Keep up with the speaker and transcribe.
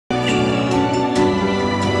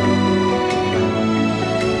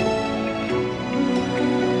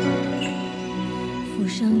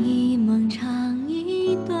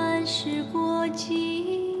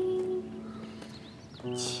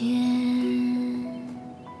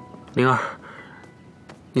灵儿，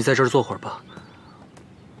你在这儿坐会儿吧，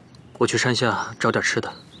我去山下找点吃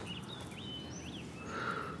的。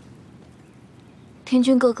天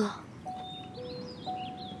君哥哥，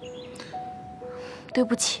对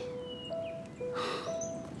不起。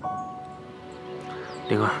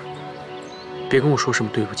灵儿，别跟我说什么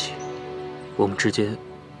对不起，我们之间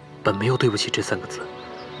本没有对不起这3个字。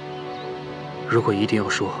如果一定要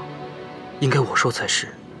说，应该我说才是。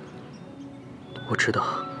我知道，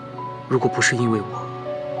如果不是因为我，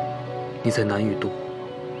你在南雨都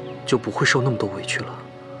就不会受那么多委屈了。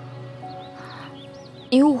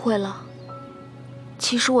你误会了，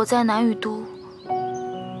其实我在南雨都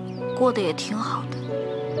过得也挺好的。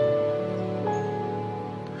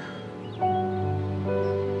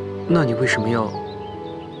那你为什么要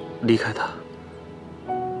离开他？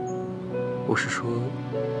我是说，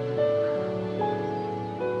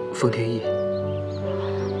冯天意。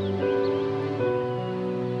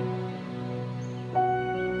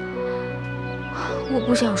我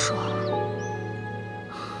不想说。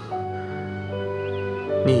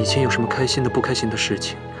你以前有什么开心的、不开心的事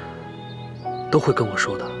情，都会跟我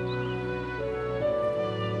说的。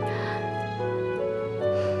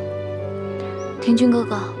天君哥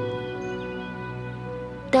哥，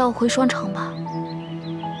带我回双城吧。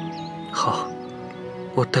好，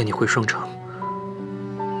我带你回双城。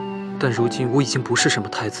但如今我已经不是什么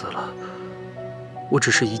太子了，我只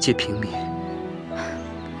是一介平民。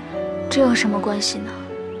这有什么关系呢？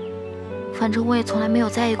反正我也从来没有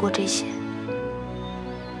在意过这些。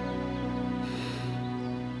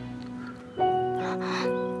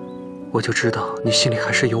我就知道你心里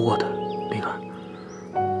还是有我的，灵儿。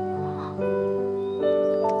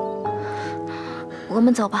我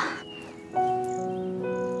们走吧。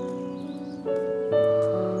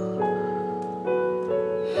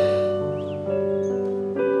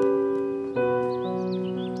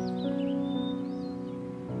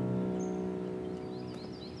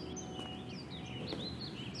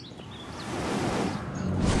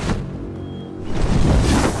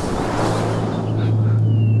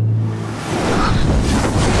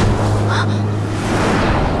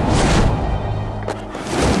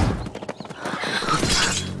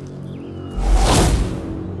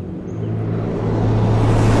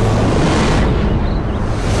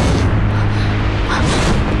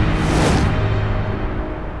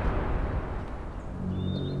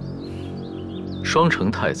双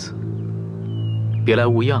城太子，别来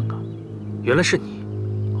无恙啊！原来是你。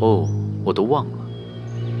哦，我都忘了，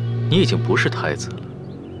你已经不是太子了，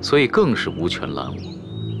所以更是无权拦我。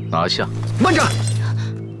拿下！慢着！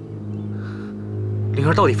灵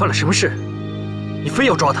儿到底犯了什么事？你非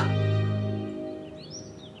要抓她？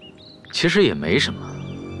其实也没什么，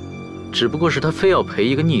只不过是他非要陪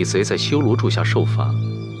一个逆贼在修罗柱下受罚。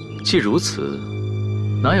既如此，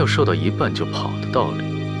哪有受到一半就跑的道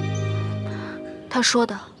理？他说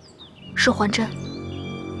的是还真。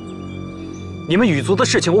你们羽族的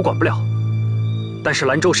事情我管不了，但是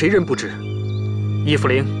兰州谁人不知，易福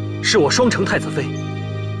陵是我双城太子妃。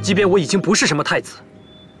即便我已经不是什么太子，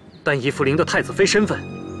但易福陵的太子妃身份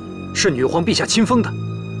是女皇陛下亲封的，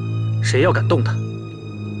谁要敢动她，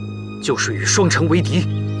就是与双城为敌。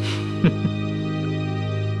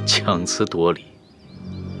强词夺理。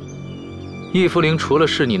易福陵除了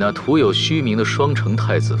是你那徒有虚名的双城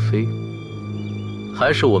太子妃，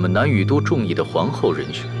还是我们南雨都众议的皇后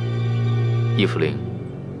人选。易福陵，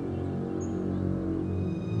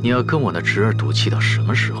你要跟我那侄儿赌气到什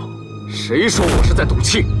么时候？谁说我是在赌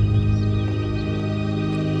气？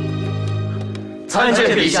参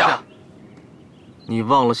见陛下。你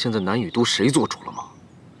忘了现在南雨都谁做主了吗？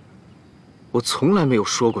我从来没有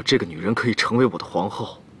说过这个女人可以成为我的皇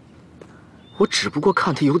后，我只不过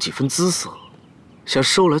看她有几分姿色，想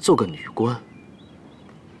收来做个女官。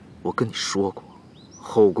我跟你说过，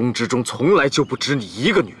后宫之中从来就不止你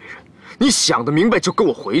一个女人，你想得明白就跟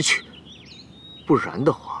我回去，不然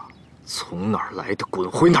的话，从哪儿来的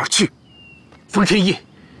滚回哪儿去。冯天意，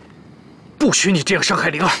不许你这样伤害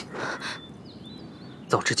灵儿。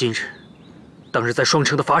早知今日，当日在双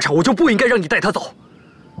城的法场，我就不应该让你带她走。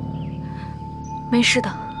没事的，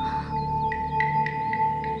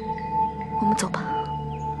我们走吧。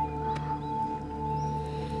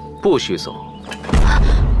不许走！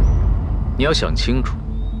你要想清楚，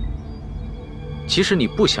即使你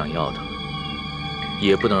不想要他，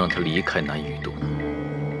也不能让他离开南雨都。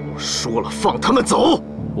我说了，放他们走。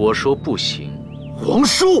我说不行。皇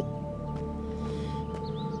叔，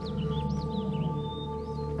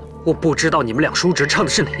我不知道你们俩叔侄唱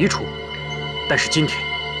的是哪一出，但是今天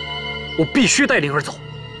我必须带灵儿走。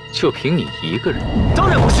就凭你一个人？当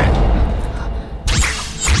然不是。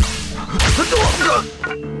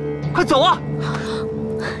快走啊！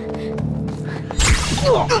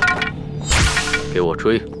给我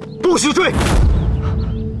追！不许追！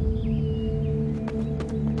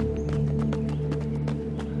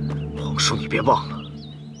皇叔，你别忘了，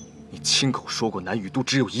你亲口说过南雨都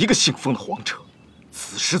只有一个姓封的皇者。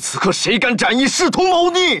此时此刻，谁敢展翼，试图谋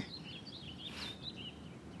逆？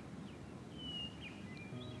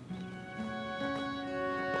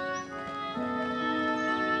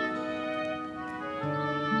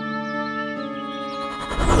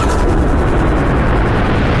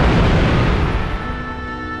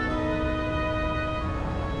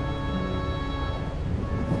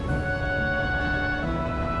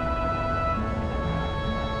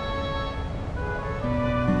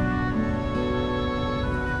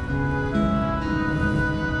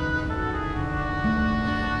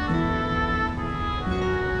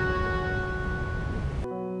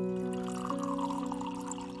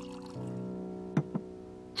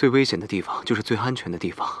 最危险的地方就是最安全的地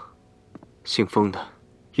方。姓封的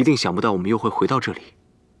一定想不到我们又会回到这里。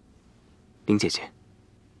林姐姐，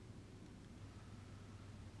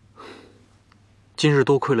今日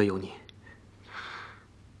多亏了有你。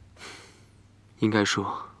应该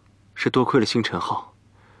说，是多亏了星辰号。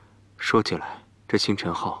说起来，这星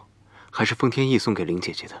辰号还是风天翼送给林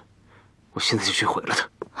姐姐的。我现在就去毁了它。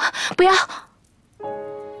不要！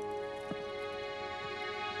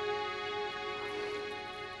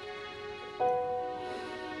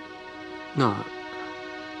 那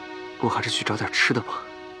我还是去找点吃的吧。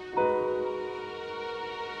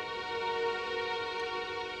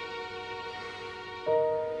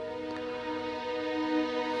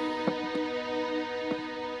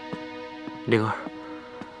灵儿，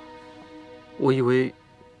我以为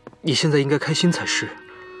你现在应该开心才是。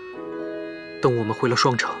等我们回了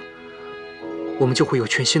双城，我们就会有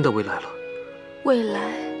全新的未来了。未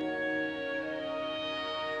来？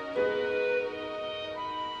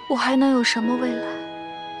 我还能有什么未来？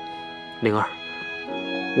灵儿，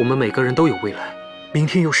我们每个人都有未来。明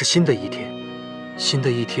天又是新的一天，新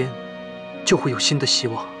的一天就会有新的希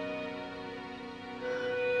望。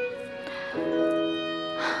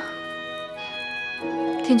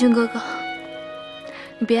天君哥哥，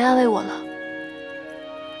你别安慰我了，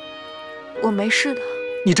我没事的。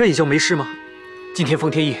你这也叫没事吗？今天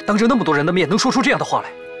风天翼当着那么多人的面能说出这样的话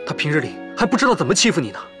来，他平日里还不知道怎么欺负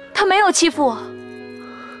你呢。他没有欺负我。